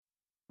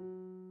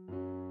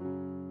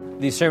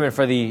The sermon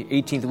for the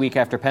 18th week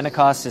after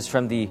Pentecost is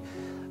from the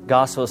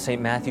Gospel of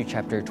St. Matthew,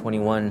 chapter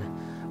 21,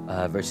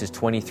 verses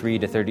 23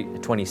 to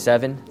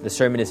 27. The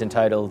sermon is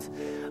entitled,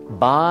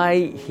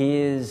 By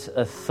His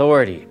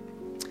Authority.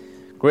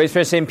 Grace,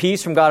 mercy, and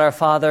peace from God our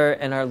Father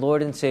and our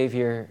Lord and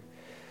Savior,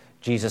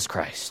 Jesus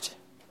Christ.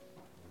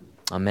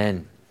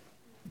 Amen.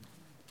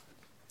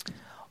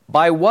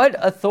 By what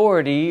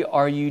authority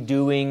are you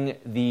doing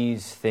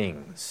these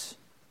things?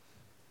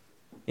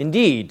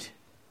 Indeed,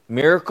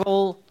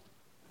 miracle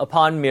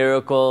upon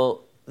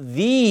miracle,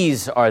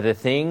 these are the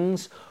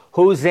things.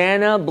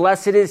 Hosanna,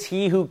 blessed is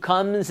he who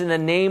comes in the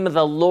name of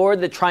the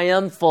Lord, the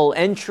triumphal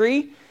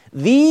entry.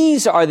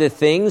 These are the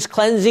things,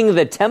 cleansing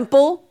the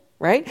temple,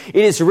 right?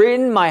 It is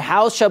written, my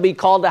house shall be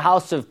called a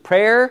house of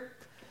prayer,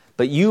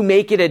 but you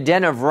make it a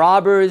den of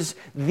robbers.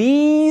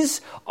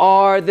 These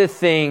are the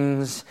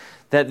things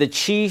that the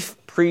chief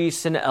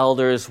priests and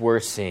elders were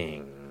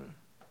seeing.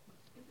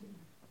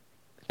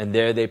 And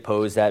there they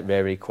pose that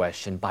very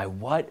question. By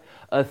what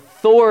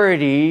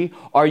authority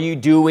are you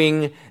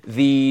doing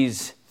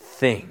these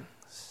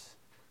things?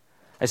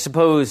 I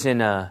suppose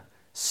in a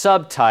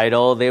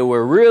subtitle they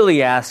were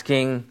really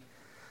asking,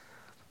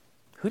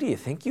 who do you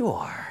think you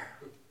are?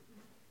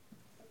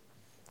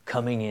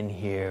 Coming in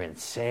here and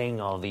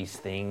saying all these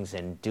things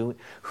and doing...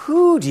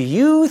 Who do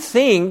you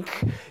think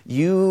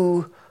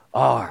you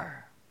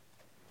are?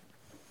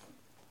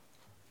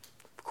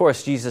 Of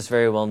course, Jesus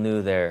very well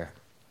knew their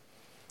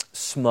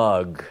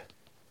smug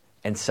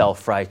and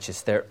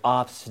self-righteous, their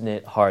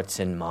obstinate hearts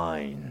and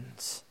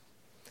minds.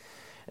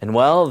 And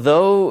well,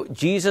 though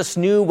Jesus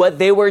knew what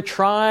they were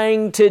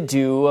trying to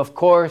do, of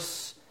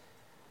course,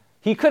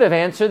 he could have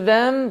answered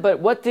them, but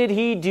what did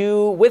he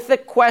do with the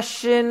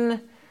question?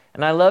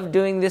 And I love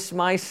doing this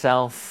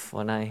myself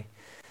when I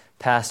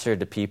pastor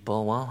to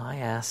people. Well, I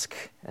ask,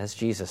 as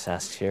Jesus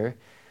asks here,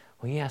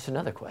 he asks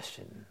another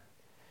question,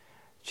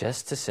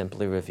 just to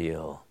simply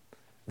reveal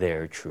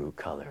their true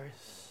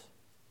colors.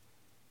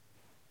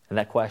 And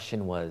that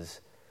question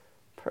was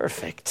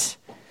perfect.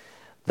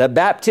 The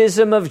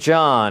baptism of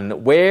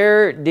John,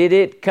 where did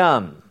it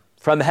come?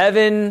 From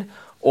heaven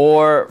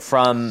or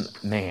from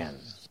man?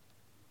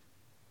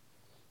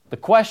 The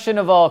question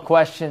of all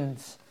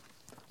questions,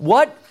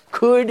 what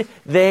could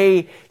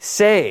they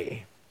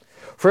say?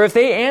 For if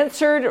they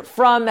answered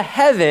from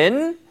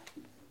heaven,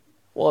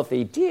 well, if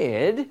they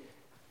did,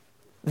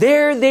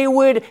 there they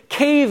would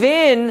cave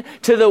in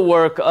to the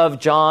work of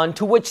John,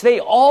 to which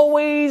they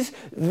always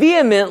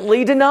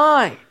vehemently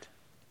denied.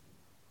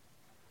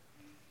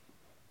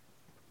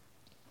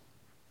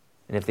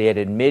 And if they had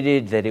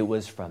admitted that it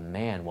was from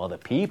man, well, the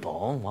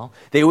people,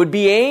 they would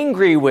be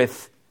angry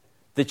with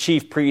the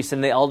chief priests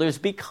and the elders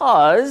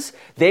because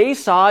they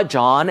saw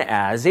John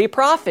as a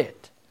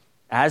prophet,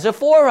 as a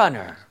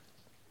forerunner.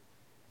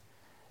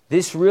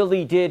 This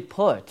really did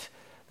put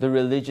the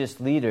religious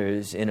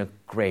leaders in a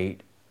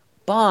great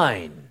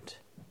bind.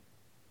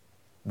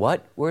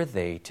 What were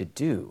they to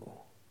do?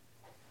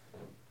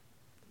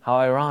 How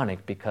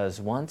ironic, because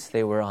once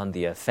they were on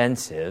the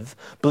offensive,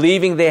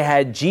 believing they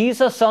had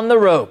Jesus on the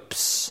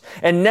ropes,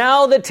 and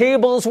now the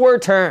tables were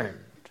turned.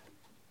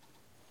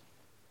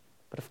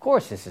 But of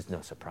course, this is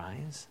no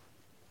surprise,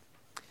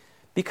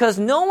 because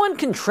no one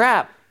can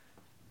trap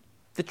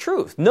the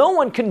truth. No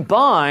one can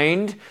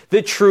bind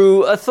the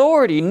true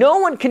authority. No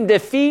one can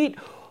defeat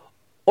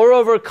or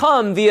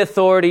overcome the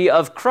authority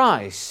of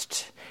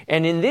Christ.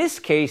 And in this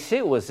case,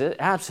 it was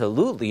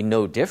absolutely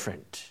no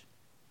different.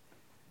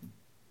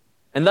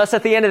 And thus,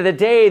 at the end of the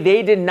day,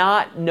 they did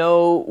not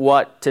know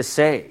what to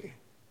say.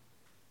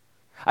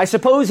 I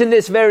suppose in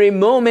this very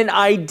moment,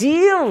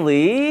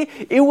 ideally,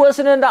 it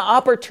wasn't an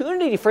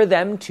opportunity for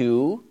them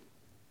to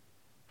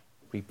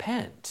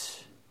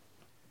repent.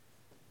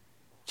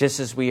 Just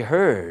as we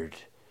heard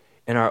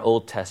in our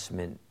Old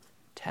Testament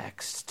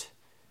text,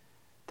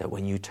 that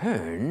when you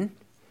turn,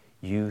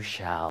 you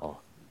shall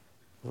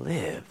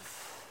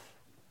live.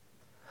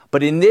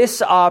 But in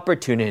this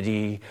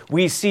opportunity,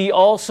 we see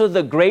also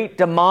the great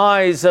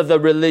demise of the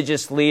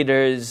religious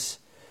leaders.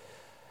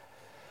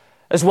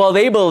 As well,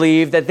 they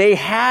believed that they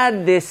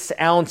had this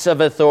ounce of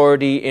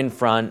authority in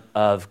front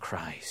of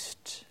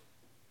Christ.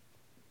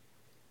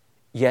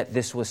 Yet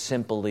this was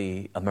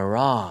simply a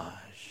mirage.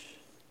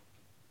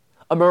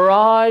 A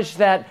mirage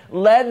that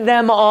led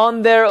them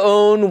on their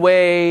own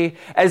way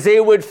as they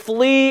would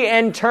flee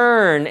and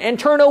turn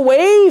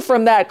away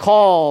from that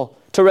call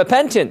to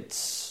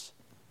repentance.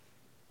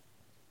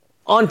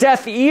 On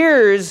deaf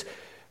ears,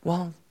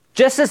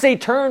 just as they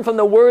turned from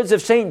the words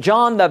of St.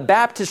 John the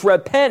Baptist,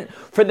 repent,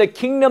 for the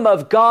kingdom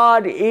of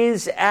God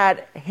is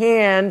at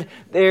hand,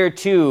 there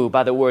too,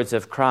 by the words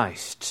of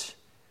Christ.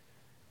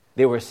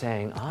 They were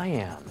saying, I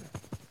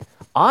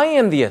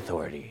am the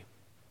authority.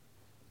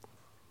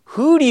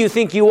 Who do you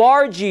think you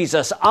are,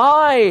 Jesus?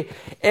 I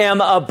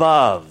am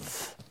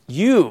above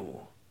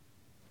you.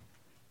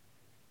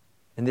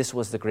 And this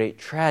was the great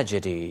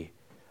tragedy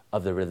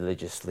of the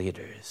religious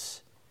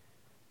leaders.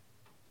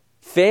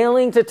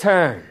 Failing to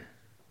turn,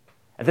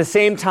 At the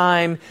same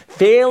time,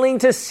 failing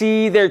to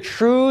see their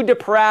true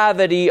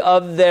depravity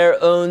of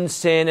their own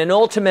sin, and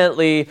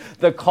ultimately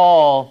the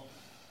call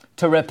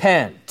to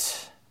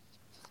repent.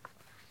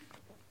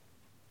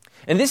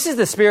 And this is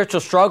the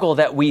spiritual struggle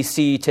that we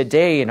see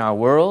today in our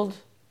world.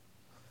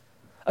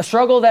 A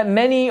struggle that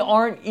many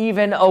aren't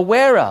even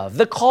aware of.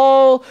 The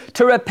call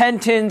to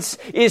repentance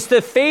is to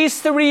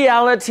face the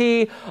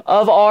reality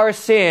of our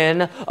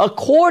sin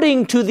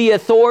according to the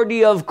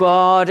authority of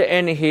God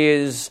and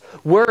His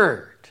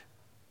Word.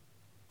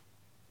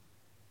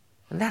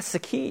 And that's the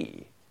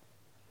key.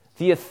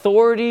 The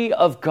authority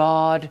of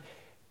God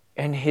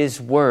and His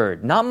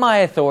Word. Not my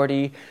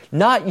authority,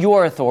 not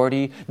your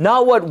authority,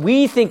 not what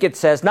we think it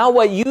says, not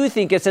what you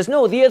think it says.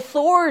 No, the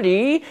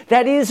authority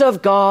that is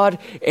of God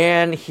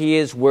and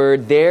His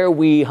Word. There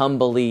we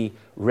humbly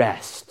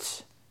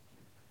rest.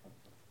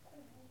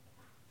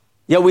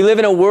 Yet we live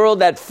in a world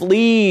that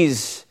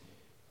flees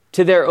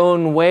to their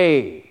own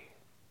way.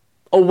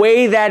 A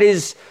way that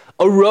is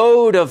a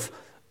road of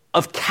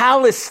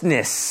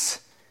callousness,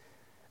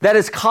 that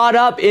is caught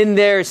up in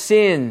their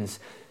sins.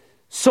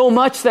 So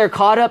much they're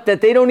caught up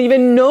that they don't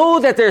even know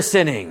that they're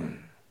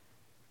sinning.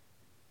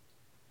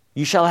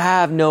 You shall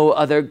have no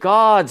other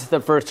gods, the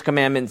first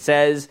commandment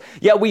says.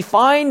 Yet we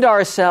find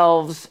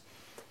ourselves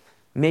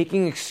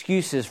making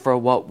excuses for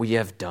what we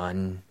have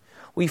done.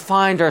 We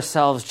find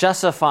ourselves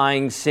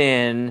justifying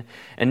sin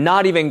and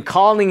not even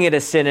calling it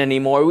a sin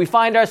anymore. We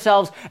find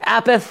ourselves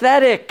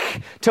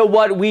apathetic to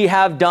what we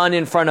have done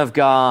in front of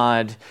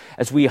God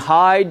as we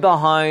hide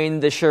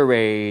behind the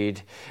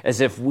charade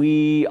as if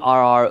we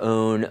are our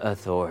own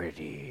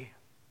authority.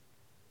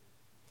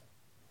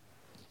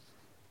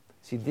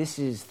 See, this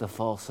is the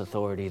false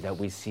authority that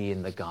we see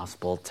in the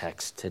gospel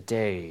text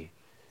today.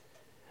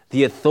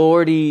 The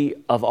authority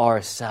of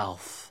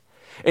ourself.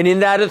 And in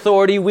that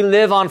authority, we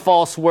live on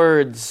false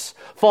words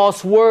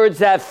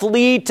that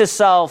flee to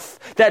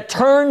self, that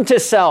turn to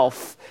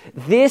self.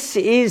 This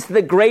is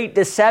the great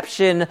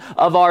deception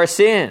of our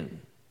sin.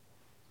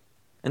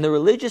 And the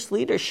religious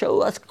leaders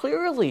show us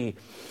clearly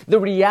the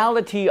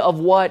reality of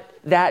what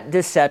that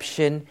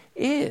deception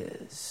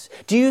is.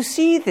 Do you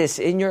see this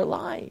in your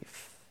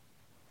life?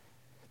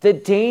 The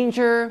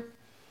danger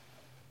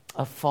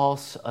of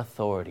false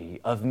authority,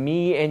 of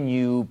me and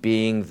you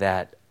being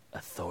that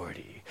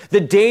authority.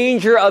 The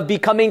danger of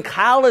becoming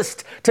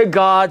calloused to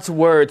God's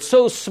word.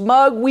 So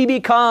smug we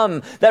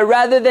become that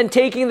rather than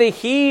taking the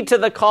heed to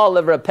the call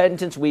of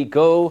repentance, we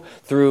go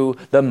through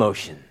the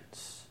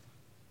motions.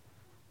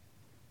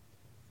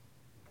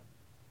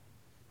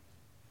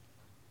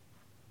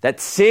 That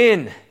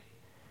sin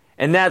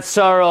and that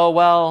sorrow,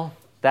 well,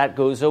 that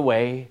goes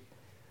away.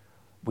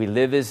 We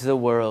live as the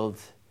world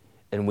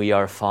and we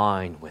are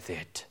fine with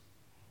it.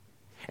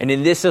 And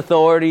in this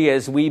authority,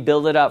 as we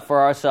build it up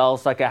for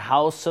ourselves like a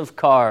house of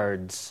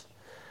cards.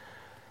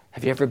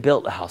 Have you ever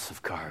built a house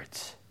of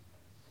cards?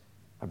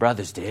 My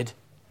brothers did.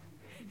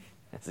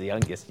 As the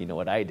youngest, you know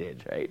what I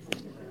did, right?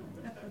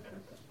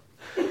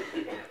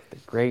 The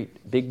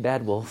great big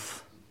bad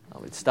wolf. I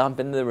would stomp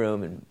into the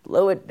room and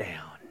blow it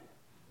down.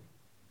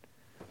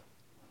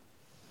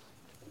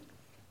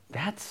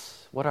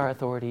 That's what our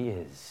authority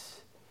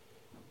is.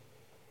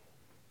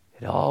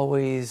 It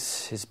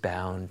always is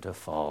bound to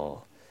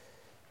fall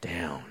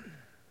down.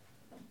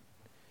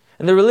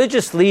 And the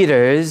religious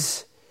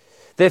leaders,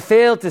 they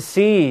failed to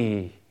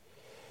see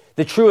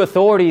the true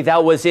authority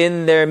that was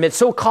in their midst.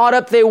 So caught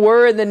up they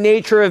were in the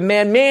nature of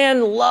man.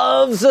 Man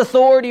loves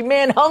authority.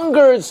 Man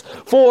hungers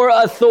for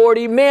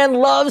authority. Man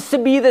loves to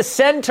be the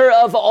center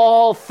of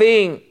all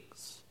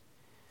things.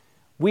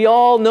 We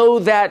all know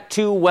that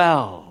too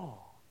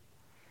well.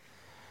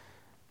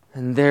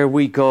 And there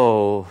we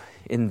go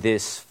in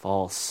this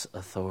false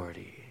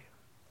authority.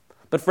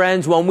 But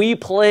friends, when we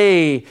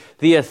play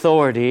the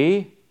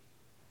authority,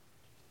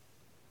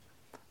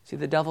 see,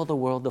 the devil, the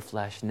world, the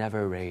flesh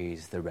never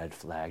raise the red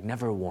flag,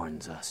 never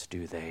warns us,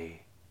 do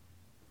they?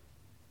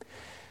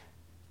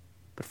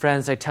 But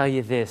friends, I tell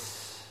you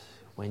this,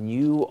 when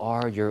you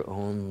are your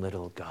own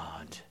little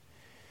God,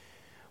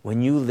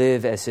 when you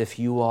live as if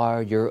you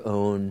are your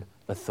own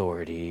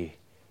authority,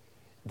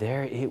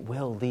 there it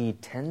will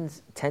lead 10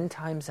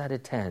 times out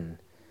of 10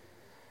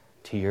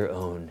 to your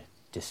own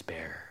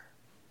despair.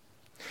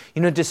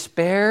 You know,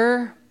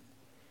 despair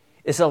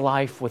is a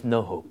life with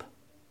no hope.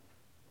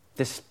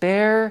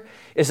 Despair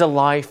is a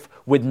life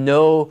with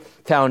no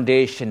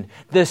foundation.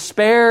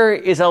 Despair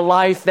is a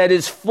life that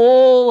is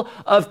full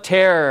of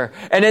terror.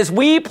 And as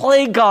we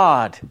play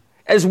God,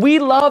 as we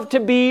love to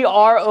be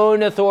our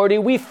own authority,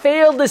 we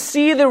fail to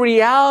see the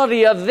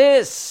reality of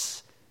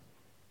this.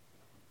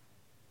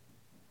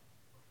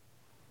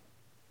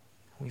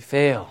 We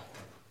fail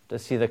to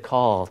see the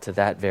call to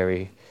that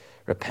very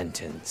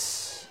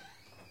repentance.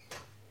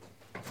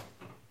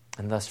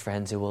 And thus,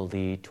 friends, it will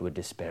lead to a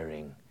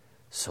despairing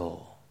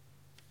soul.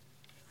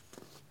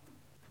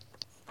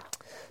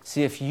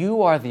 See, if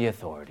you are the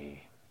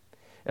authority,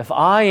 if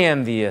I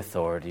am the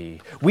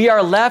authority, we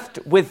are left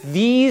with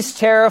these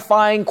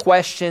terrifying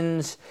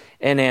questions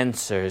and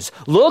answers.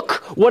 Look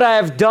what I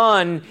have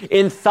done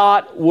in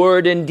thought,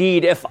 word, and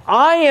deed. If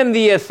I am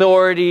the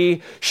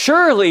authority,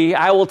 surely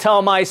I will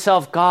tell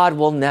myself, God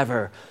will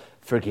never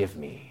forgive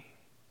me.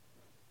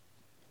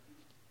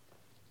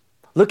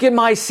 Look at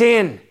my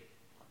sin.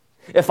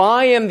 If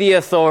I am the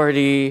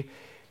authority,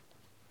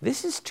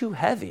 this is too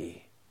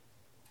heavy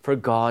for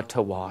God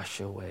to wash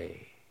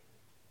away.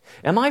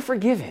 Am I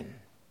forgiven?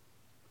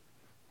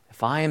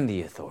 If I am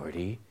the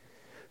authority,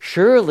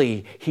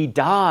 surely he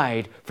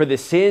died for the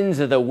sins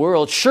of the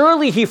world.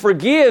 Surely he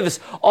forgives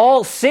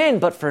all sin.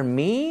 But for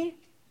me,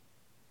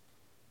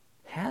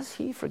 has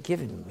he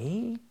forgiven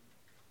me?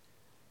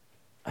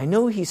 I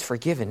know he's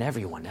forgiven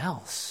everyone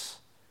else.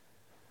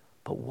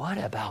 But what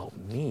about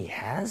me?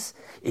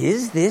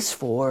 Is this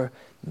for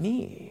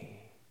me?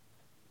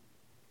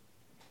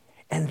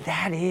 And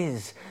that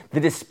is the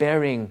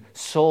despairing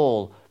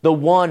soul, the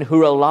one who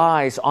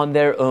relies on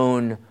their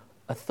own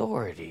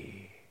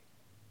authority.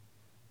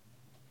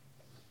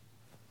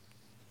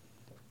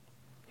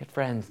 Yet,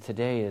 friends,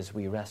 today as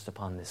we rest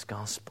upon this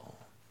gospel,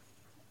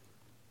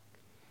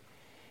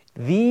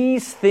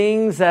 these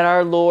things that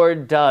our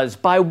Lord does,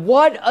 by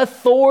what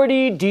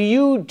authority do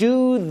you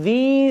do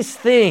these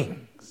things?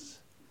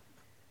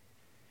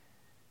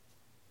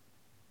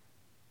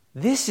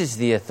 This is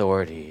the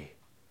authority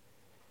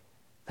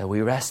that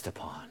we rest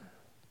upon.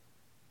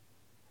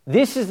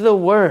 This is the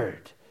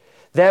word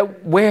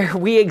that where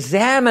we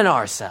examine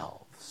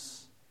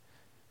ourselves.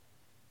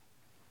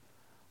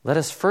 Let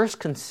us first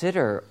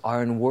consider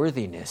our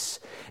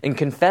unworthiness and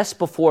confess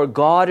before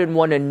God and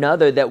one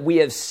another that we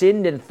have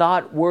sinned in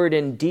thought, word,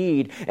 and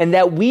deed, and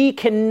that we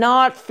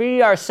cannot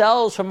free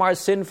ourselves from our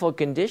sinful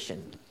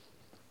condition.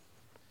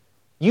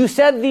 You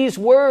said these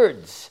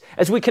words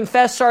as we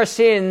confess our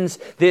sins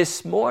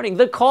this morning,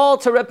 the call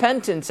to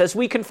repentance as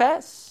we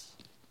confess,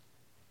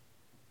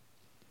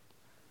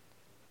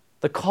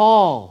 the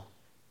call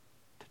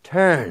to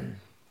turn,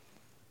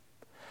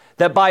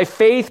 that by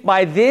faith,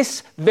 by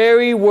this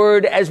very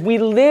word, as we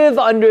live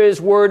under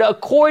his word,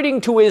 according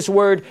to his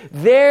word,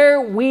 there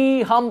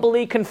we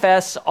humbly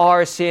confess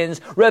our sins.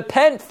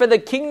 Repent, for the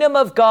kingdom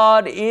of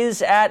God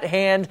is at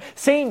hand.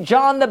 St.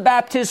 John the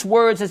Baptist's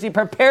words as he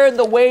prepared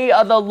the way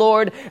of the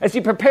Lord, as he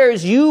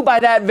prepares you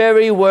by that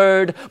very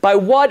word. By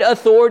what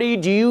authority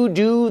do you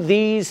do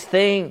these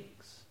things?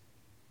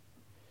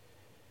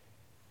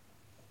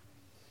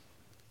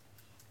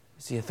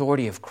 It's the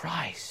authority of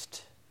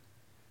Christ.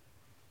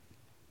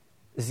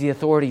 Is the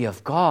authority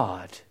of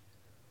God,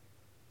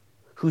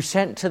 who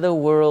sent to the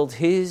world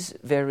his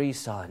very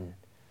Son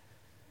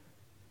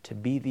to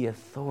be the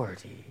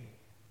authority.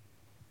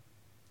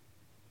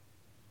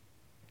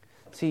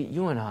 See,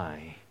 you and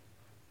I,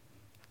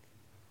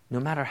 no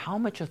matter how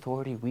much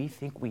authority we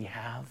think we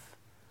have,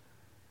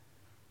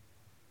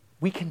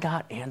 we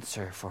cannot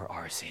answer for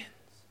our sins.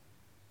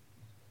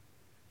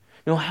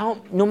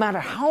 No matter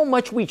how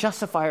much we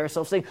justify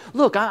ourselves, saying,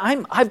 "Look,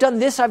 I've done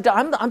this.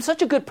 I'm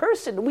such a good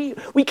person."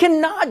 We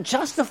cannot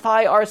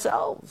justify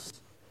ourselves.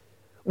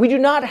 We do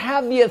not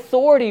have the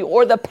authority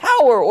or the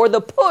power or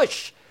the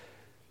push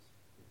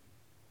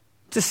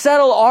to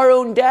settle our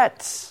own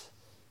debts.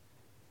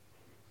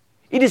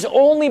 It is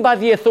only by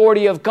the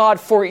authority of God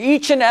for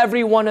each and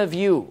every one of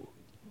you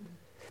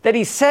that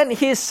he sent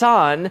his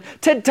Son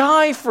to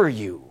die for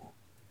you.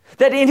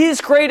 That in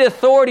his great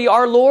authority,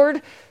 our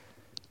Lord,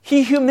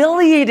 he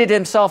humiliated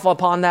himself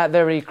upon that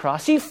very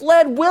cross. He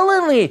fled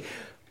willingly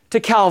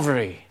to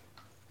Calvary.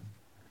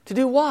 To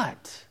do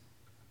what?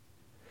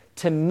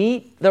 To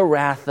meet the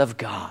wrath of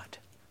God.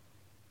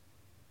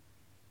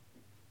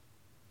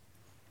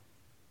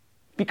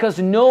 Because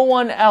no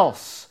one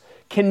else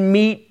can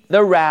meet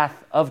the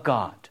wrath of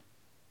God.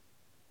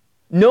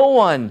 No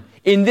one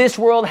in this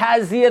world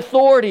has the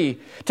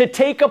authority to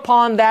take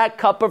upon that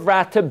cup of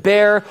wrath to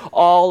bear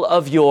all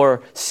of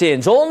your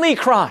sins. Only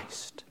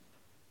Christ.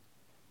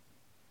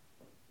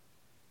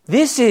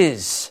 This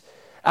is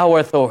our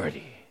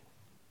authority.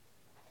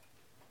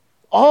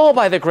 All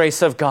by the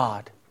grace of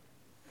God,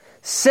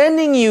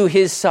 sending you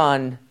his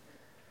Son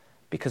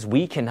because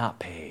we cannot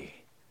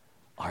pay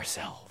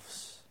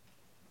ourselves.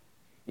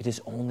 It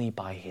is only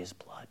by his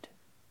blood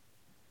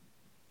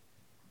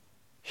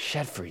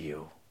shed for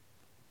you,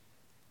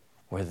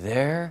 where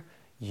there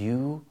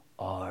you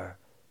are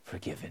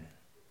forgiven.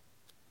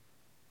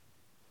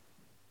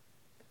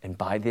 And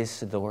by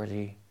this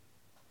authority,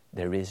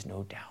 there is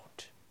no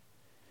doubt.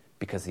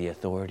 Because the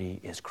authority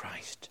is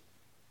Christ.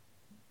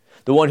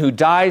 The one who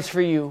dies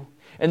for you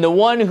and the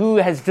one who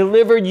has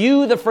delivered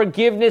you the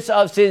forgiveness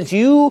of sins.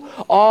 You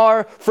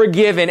are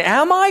forgiven.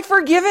 Am I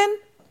forgiven?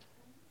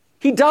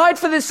 He died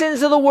for the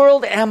sins of the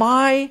world. Am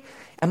I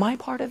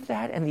part of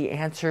that? And the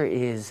answer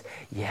is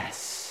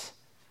yes.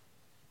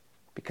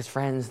 Because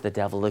friends, the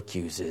devil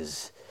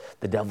accuses.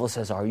 The devil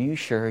says, "Are you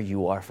sure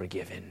you are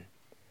forgiven?"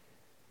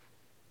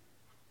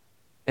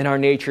 And our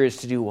nature is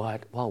to do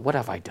what? Well, what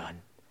have I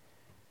done?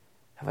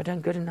 Have I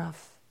done good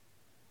enough?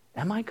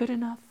 Am I good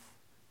enough?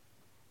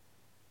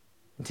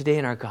 And today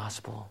in our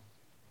gospel,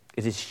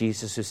 it is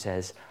Jesus who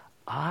says,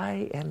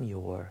 I am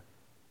your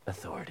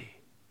authority.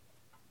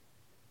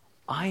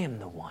 I am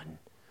the one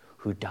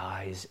who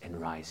dies and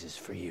rises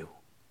for you.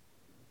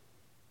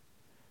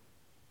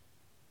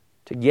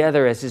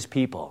 Together as his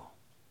people,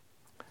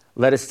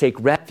 let us take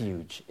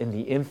refuge in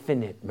the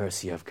infinite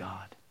mercy of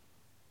God.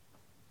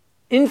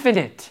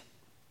 Infinite.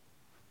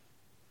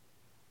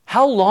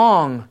 How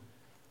long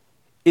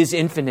is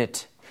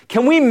infinite?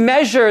 Can we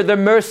measure the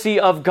mercy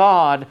of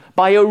God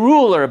by a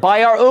ruler,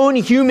 by our own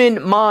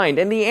human mind?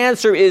 And the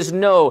answer is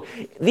no.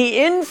 The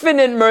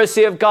infinite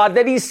mercy of God,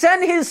 that he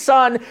sent his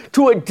Son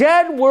to a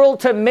dead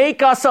world to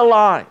make us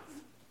alive.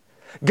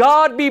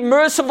 God, be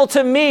merciful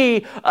to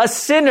me, a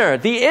sinner.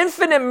 The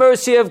infinite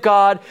mercy of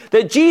God,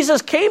 that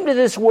Jesus came to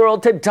this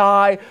world to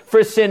die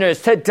for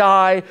sinners, to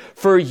die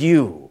for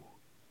you.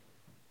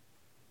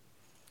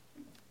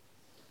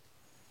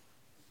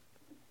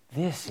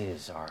 This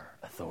is our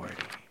authority.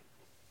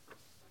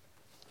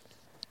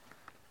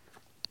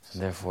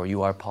 And therefore,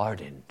 you are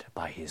pardoned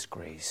by his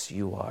grace.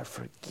 You are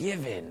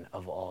forgiven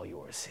of all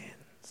your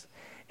sins.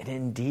 And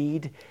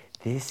indeed,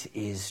 this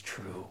is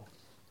true.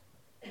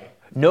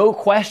 No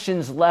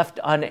questions left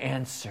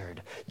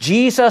unanswered.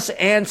 Jesus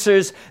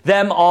answers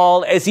them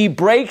all as he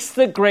breaks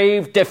the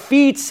grave,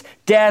 defeats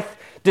death,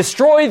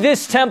 destroy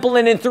this temple,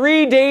 and in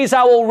 3 days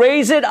I will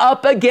raise it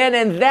up again.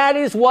 And that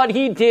is what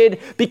he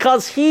did,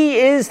 because he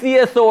is the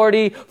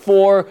authority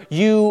for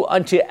you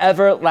unto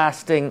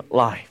everlasting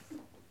life.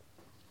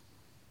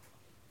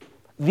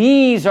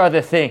 These are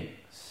the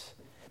things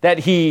that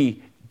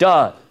he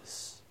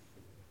does.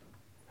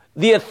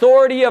 The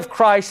authority of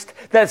Christ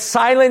that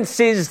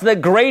silences the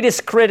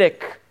greatest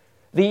critic,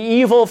 the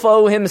evil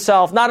foe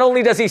himself. Not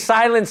only does he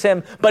silence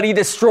him, but he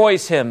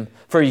destroys him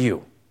for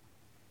you.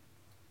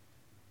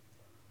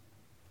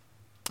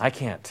 I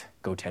can't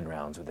go 10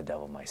 rounds with the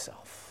devil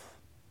myself.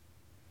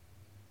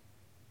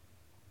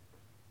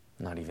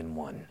 Not even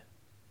one.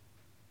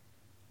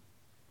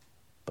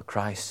 But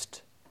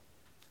Christ,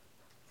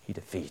 he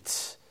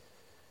defeats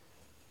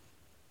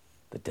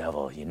the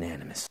devil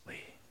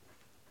unanimously.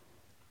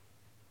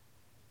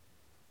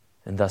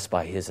 And thus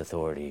by his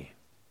authority,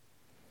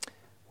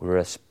 we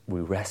rest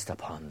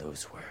upon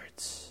those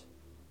words.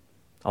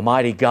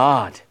 Almighty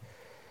God,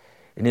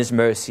 in his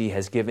mercy,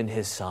 has given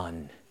his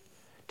Son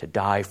to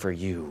die for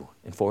you,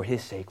 and for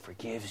his sake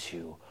forgives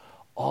you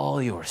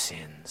all your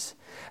sins.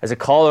 As a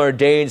called and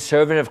ordained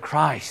servant of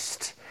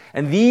Christ.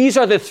 And these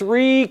are the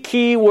 3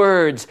 key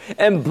words.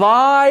 And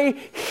by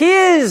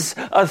his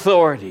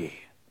authority,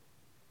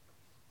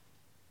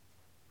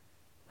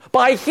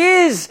 by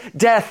his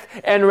death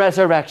and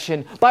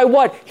resurrection, by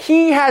what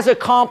he has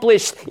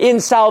accomplished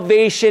in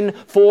salvation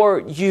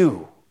for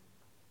you,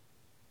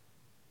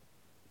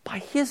 by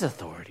his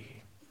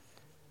authority,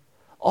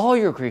 all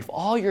your grief,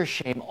 all your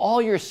shame,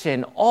 all your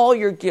sin, all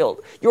your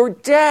guilt, your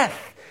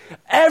death,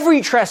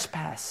 every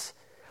trespass,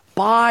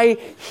 by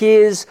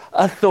his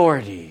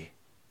authority,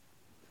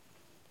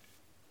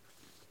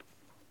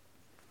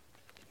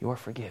 you are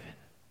forgiven.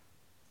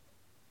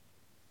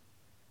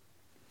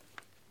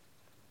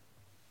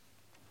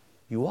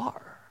 You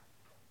are.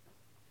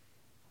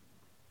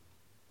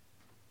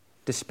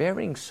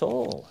 Despairing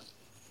soul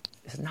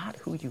is not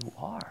who you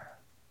are.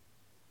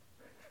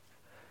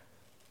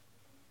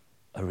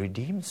 A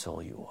redeemed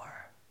soul you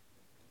are.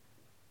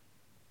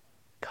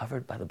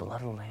 Covered by the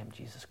blood of the Lamb,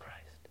 Jesus Christ.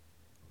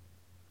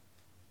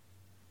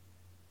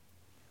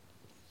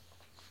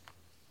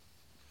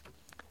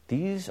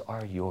 These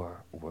are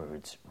your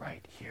words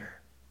right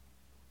here.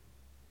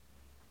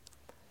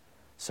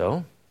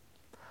 So,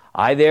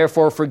 I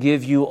therefore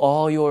forgive you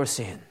all your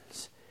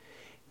sins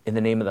in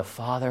the name of the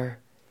Father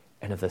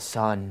and of the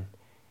Son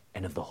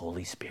and of the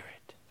Holy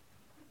Spirit.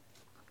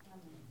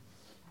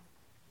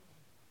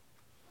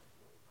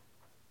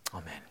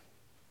 Amen.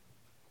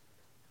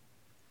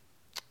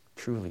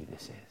 Truly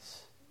this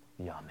is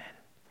the Amen.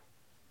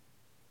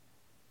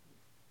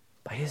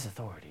 By his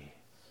authority,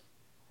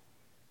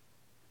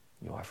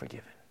 you are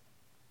forgiven.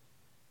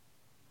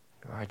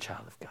 You are a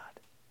child of God.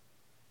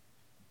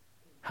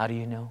 How do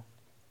you know?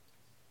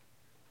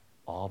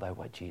 All by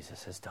what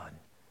Jesus has done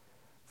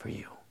for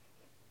you.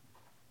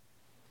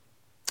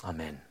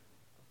 Amen.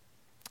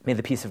 May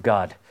the peace of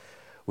God,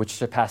 which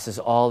surpasses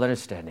all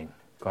understanding,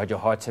 guard your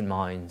hearts and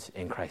minds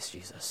in Christ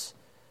Jesus.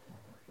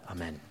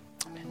 Amen.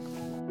 Amen.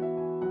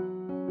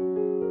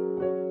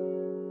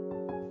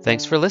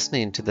 Thanks for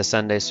listening to the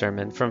Sunday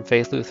sermon from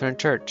Faith Lutheran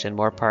Church in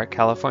Moore Park,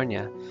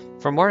 California.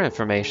 For more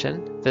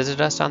information, visit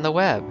us on the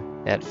web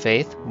at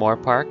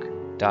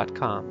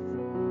faithmorepark.com.